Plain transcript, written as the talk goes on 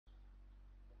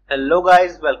Hello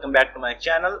guys, welcome back to my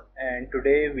channel, and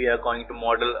today we are going to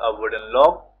model a wooden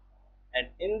log. And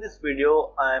in this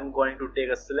video I am going to take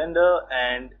a cylinder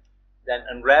and then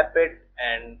unwrap it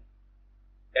and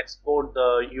export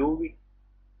the UV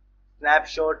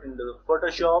snapshot into the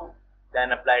Photoshop,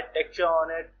 then apply texture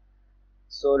on it.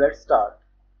 So let's start.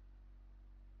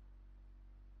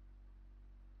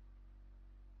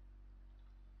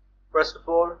 First of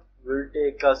all, we'll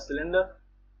take a cylinder,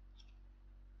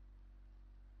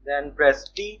 then press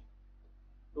T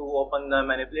to open the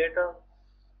manipulator,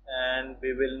 and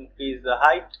we will increase the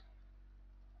height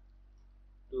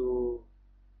to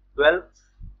 12.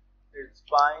 It's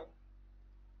fine.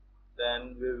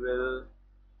 Then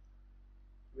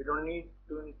we don't need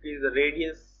to increase the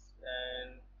radius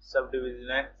and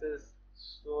subdivision axis,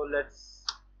 so let's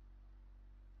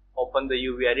open the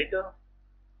UV editor,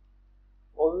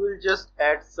 or we will just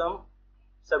add some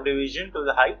subdivision to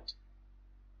the height.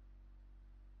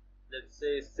 Let's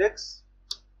say 6.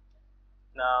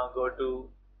 Now go to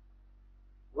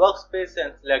workspace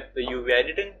and select the UV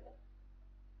editing.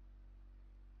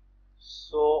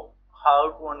 So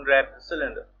how to unwrap the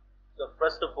cylinder? So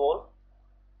first of all,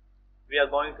 we are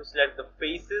going to select the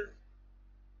faces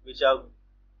which are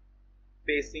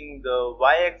facing the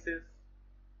y-axis.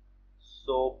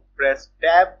 So press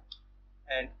tab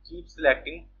and keep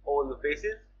selecting all the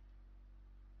faces.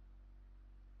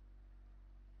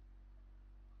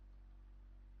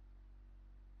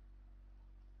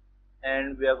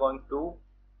 And we are going to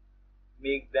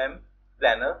make them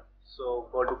planar. So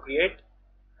go to create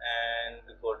and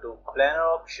go to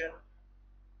planar option.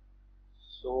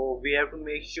 So we have to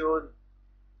make sure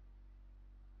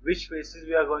which faces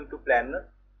we are going to planar.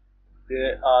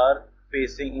 They are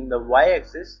facing in the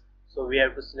y-axis, so we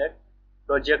have to select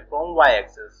project from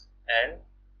y-axis and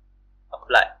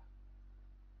apply.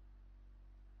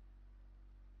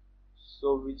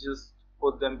 So we just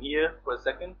put them here for a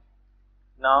second.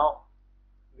 Now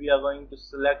we are going to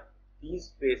select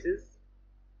these faces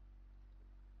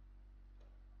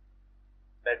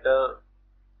better.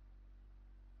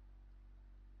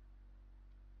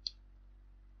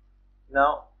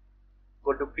 Now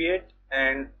go to create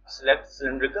and select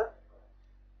cylindrical.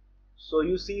 So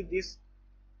you see this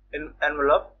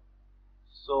envelope,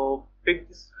 so pick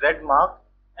this red mark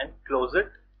and close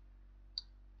it.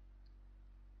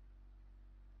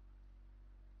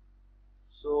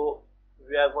 So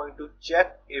we are going to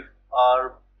check if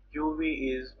our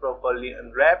UV is properly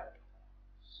unwrapped.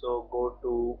 So go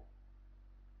to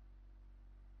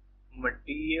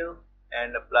material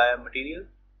and apply a material.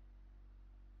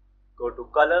 Go to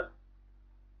color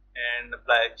and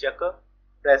apply a checker.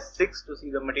 Press 6 to see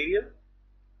the material.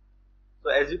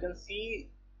 So as you can see,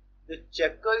 the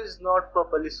checker is not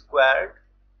properly squared.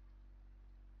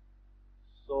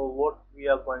 So what we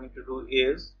are going to do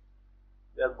is,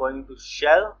 we are going to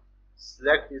shell,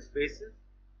 select these faces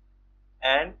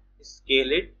and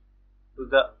scale it to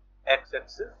the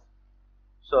x-axis,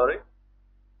 to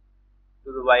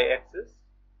the y-axis,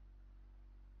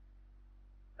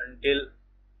 until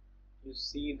you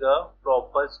see the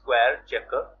proper square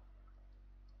checker.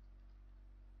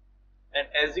 And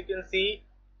as you can see,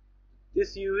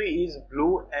 this UV is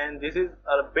blue and this is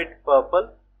a bit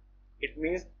purple. It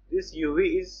means this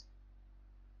UV is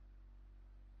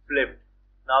flipped.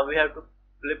 Now we have to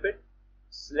flip it.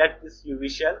 Select this UV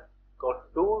shell, go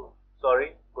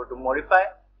to modify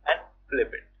and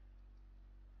flip it.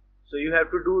 So you have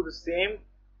to do the same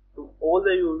to all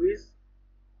the UVs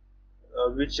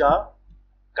which are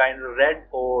kind of red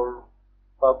or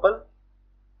purple.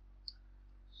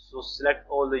 So select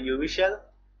all the UV shell,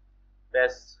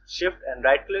 press shift and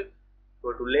right click,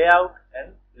 go to layout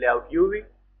and layout UV.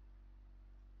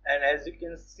 And as you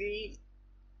can see,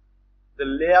 the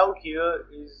layout here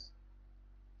is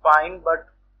fine, but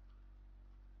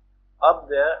up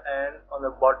there and on the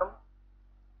bottom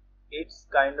it's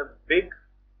kind of big.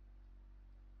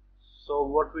 So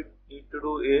what we need to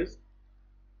do is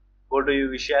go to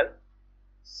UV shell,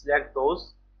 select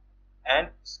those and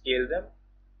scale them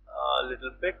a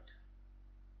little bit,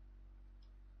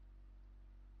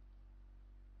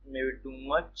 maybe too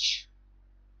much.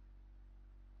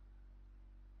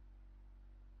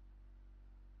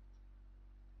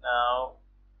 Now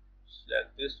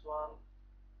select this one,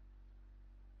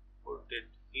 put it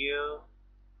here,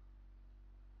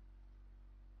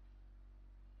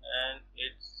 and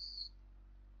it's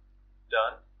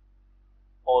done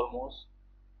almost.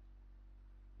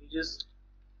 You just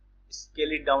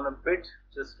scale it down a bit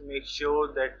just to make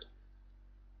sure that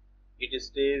it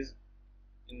stays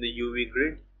in the UV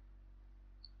grid.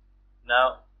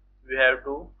 Now we have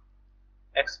to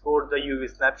export the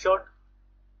UV snapshot.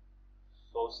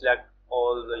 So select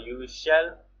all the UV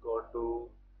shell, go to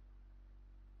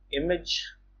image,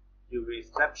 UV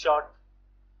snapshot,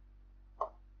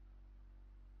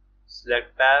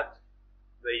 select path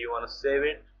where you want to save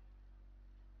it,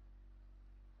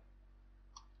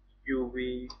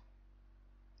 UV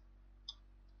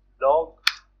log,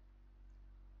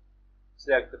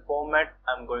 select the format.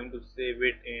 I'm going to save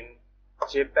it in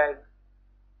JPEG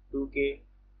 2K,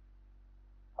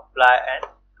 apply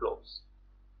and close.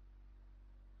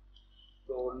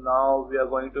 So now we are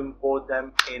going to import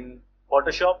them in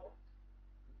Photoshop.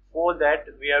 For that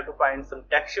we have to find some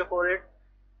texture for it.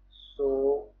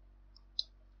 So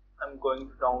I'm going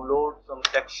to download some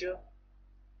texture.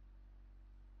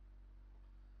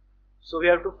 So we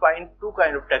have to find two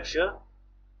kind of texture.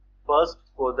 First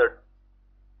for the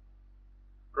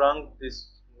trunk, this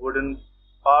wooden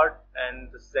part, and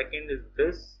the second is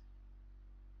this.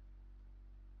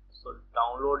 So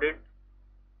download it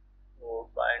or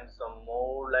find some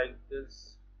more like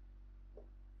this.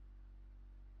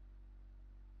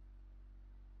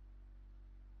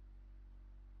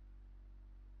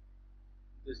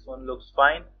 This one looks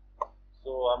fine,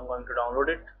 so I'm going to download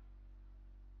it.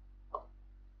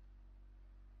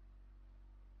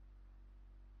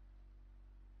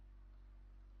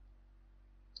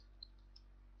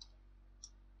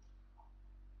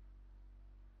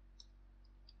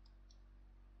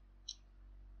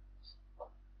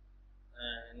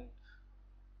 And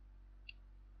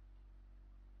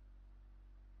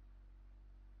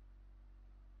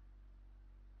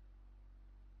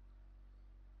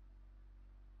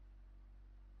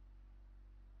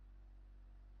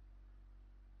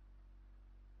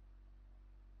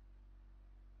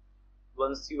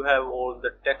once you have all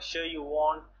the texture you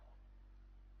want,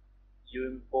 you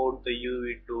import the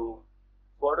UV to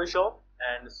Photoshop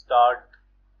and start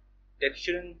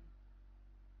texturing.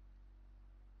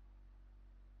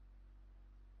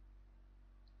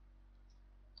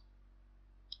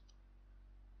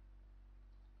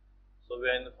 So we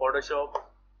are in the Photoshop.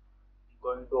 I'm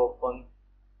going to open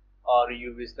our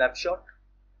UV snapshot.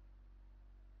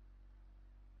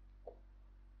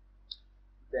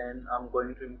 Then I'm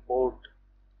going to import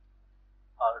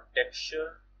our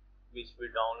texture which we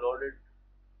downloaded.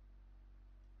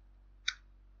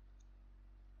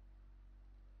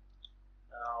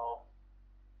 Now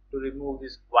to remove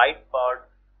this white part,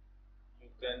 you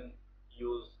can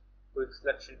use quick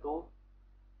selection tool.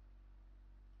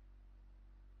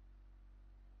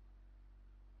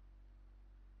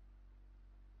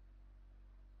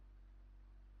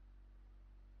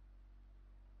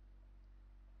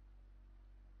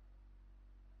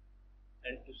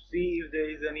 And to see if there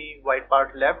is any white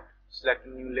part left, select a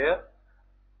new layer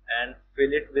and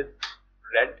fill it with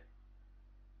red.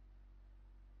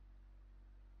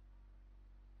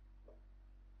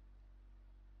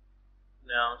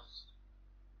 Now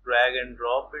drag and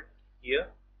drop it here,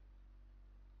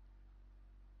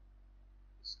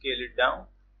 scale it down.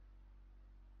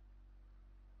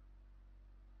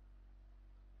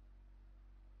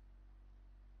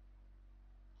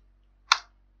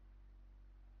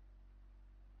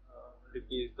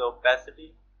 Decrease the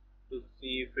opacity to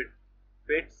see if it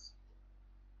fits,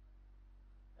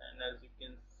 and as you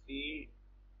can see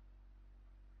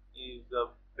is a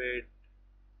bit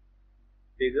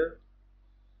bigger,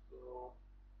 so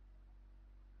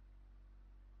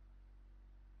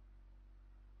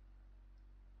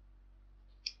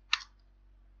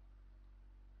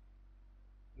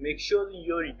make sure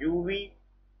your UV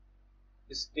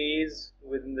stays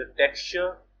within the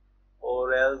texture,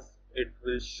 or else it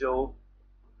will show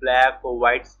black or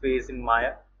white space in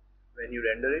Maya when you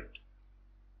render it.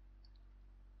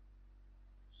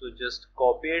 So just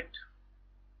copy it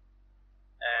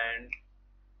and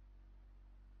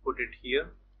put it here.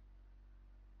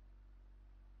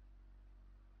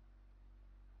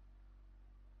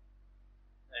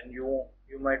 And you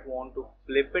might want to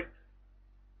flip it.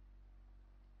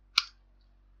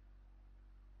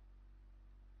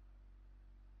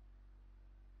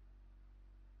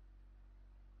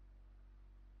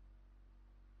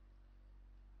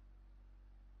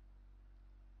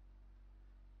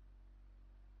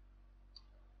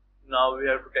 Now we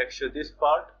have to texture this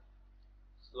part,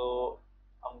 so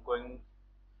I'm going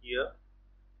here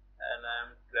and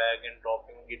I'm drag and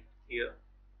dropping it here.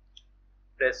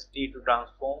 Press T to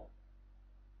transform.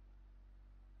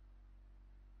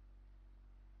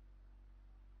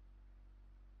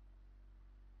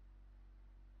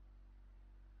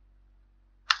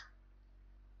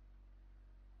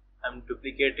 I'm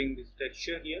duplicating this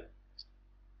texture here.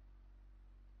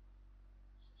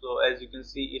 So as you can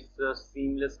see, it's a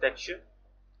seamless texture,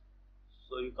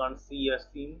 so you can't see a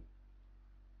seam.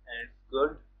 and it's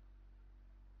good.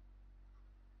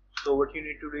 So what you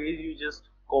need to do is you just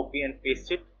copy and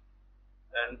paste it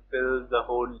and fill the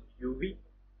whole UV.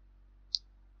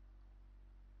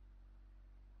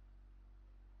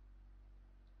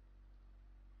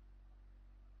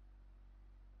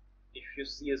 If you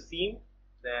see a seam,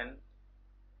 then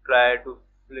try to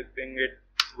flipping it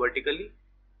vertically.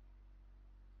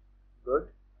 Good.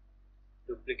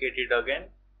 Duplicate it again.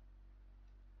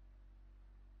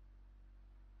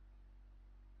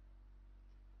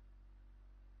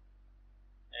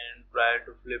 And try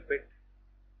to flip it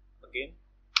again.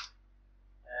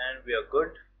 And we are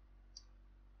good.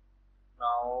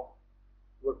 Now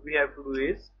what we have to do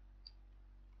is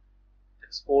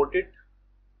export it,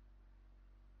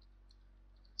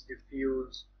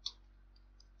 diffuse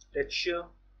texture,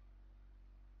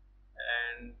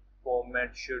 and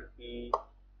format should be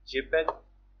JPEG.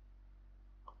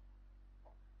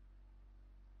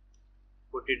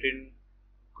 Put it in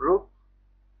group,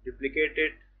 duplicate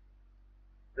it,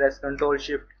 press Ctrl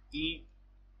Shift E,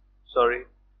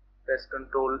 press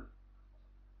Ctrl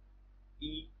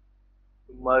E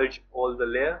to merge all the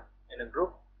layer in a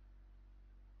group.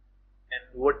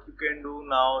 And what you can do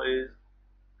now is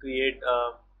create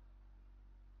a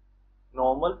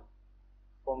normal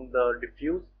from the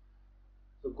diffuse.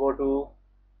 So go to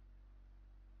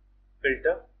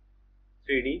filter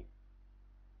 3D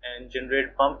and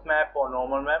generate bump map or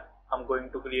normal map. I'm going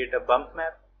to create a bump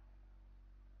map.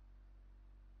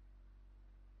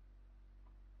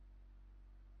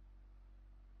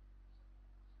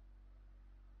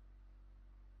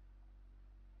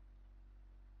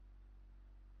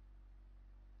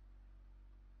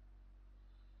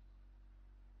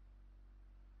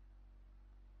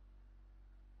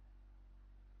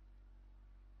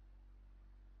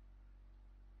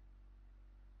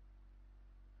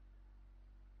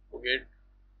 Okay,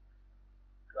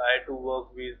 try to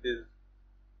work with these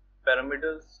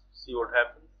parameters, see what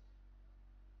happens.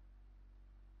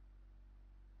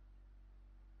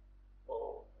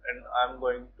 And I'm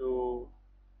going to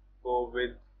go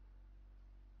with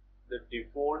the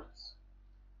defaults.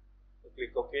 So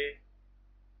click OK,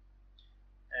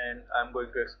 and I'm going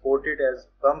to export it as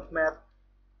bump map.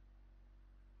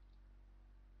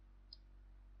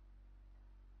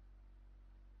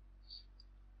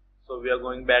 So we are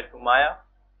going back to Maya.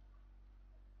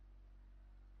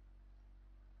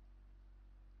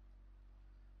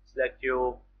 Select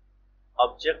your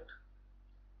object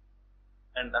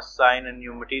and assign a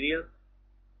new material.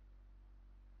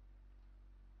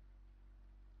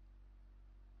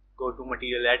 Go to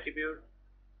material attribute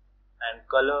and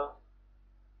color.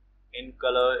 In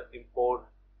color, import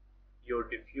your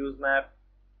diffuse map.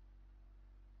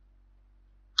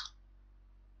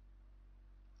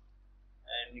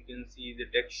 And you can see the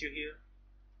texture here.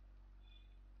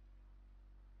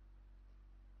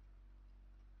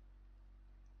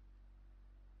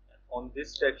 On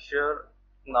this texture,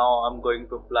 now I'm going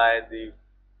to apply the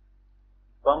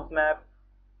bump map,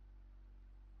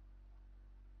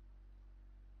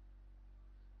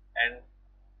 and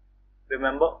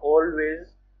remember, always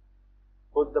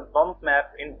put the bump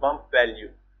map in bump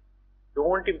value.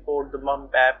 Don't import the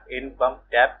bump map in bump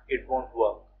tab, it won't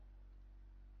work.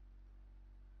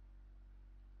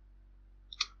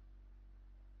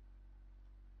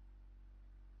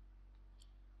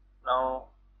 Now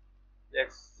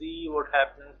let's see what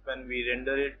happens when we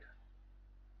render it.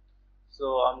 So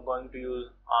I'm going to use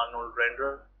Arnold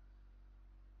renderer.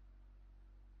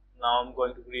 Now I'm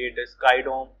going to create a sky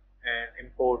dome and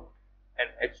import an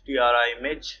hdri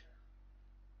image.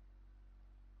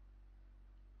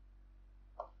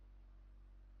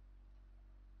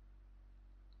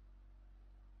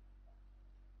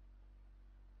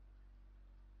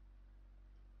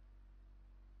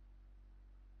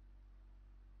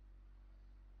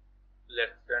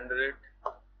 Let's render it.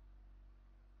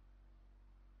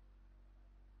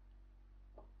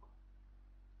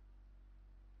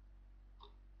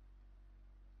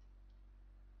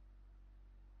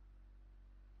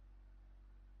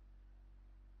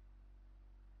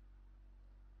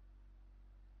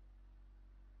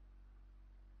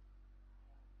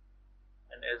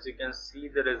 And as you can see,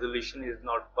 the resolution is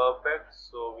not perfect,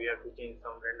 so we have to change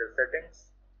some render settings.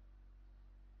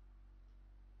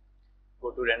 Go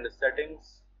to render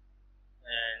settings,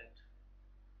 and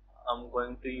I'm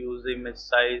going to use the image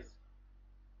size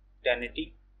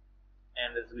 1080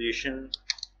 and resolution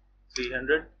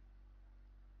 300.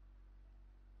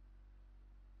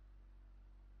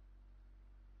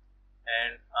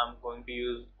 And I'm going to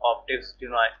use optics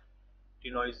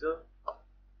denoiser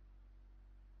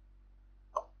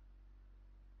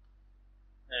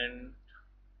and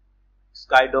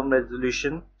sky dome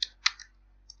resolution,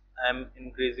 I'm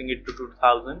increasing it to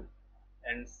 2000,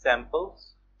 and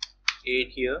samples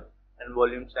 8 here, and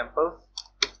volume samples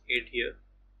 8 here,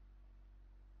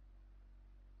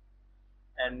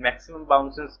 and maximum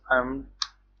bounces I'm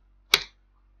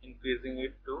increasing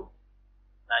it to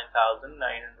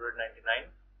 9999.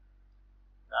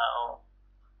 Now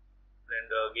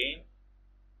render again.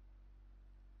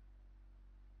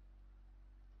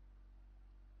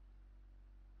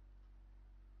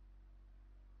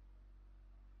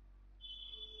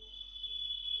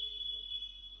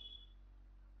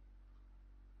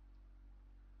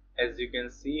 As you can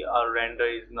see, our render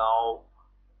is now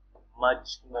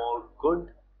much more good,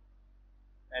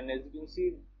 and as you can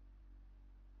see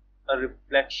a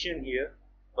reflection here,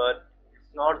 but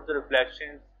it's not the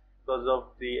reflection because of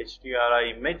the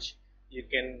hdri image. You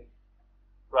can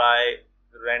try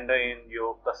render in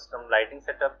your custom lighting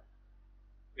setup,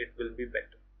 it will be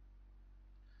better.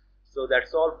 So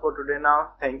that's all for today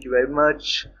now. Thank you very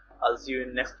much. I'll see you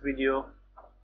in next video.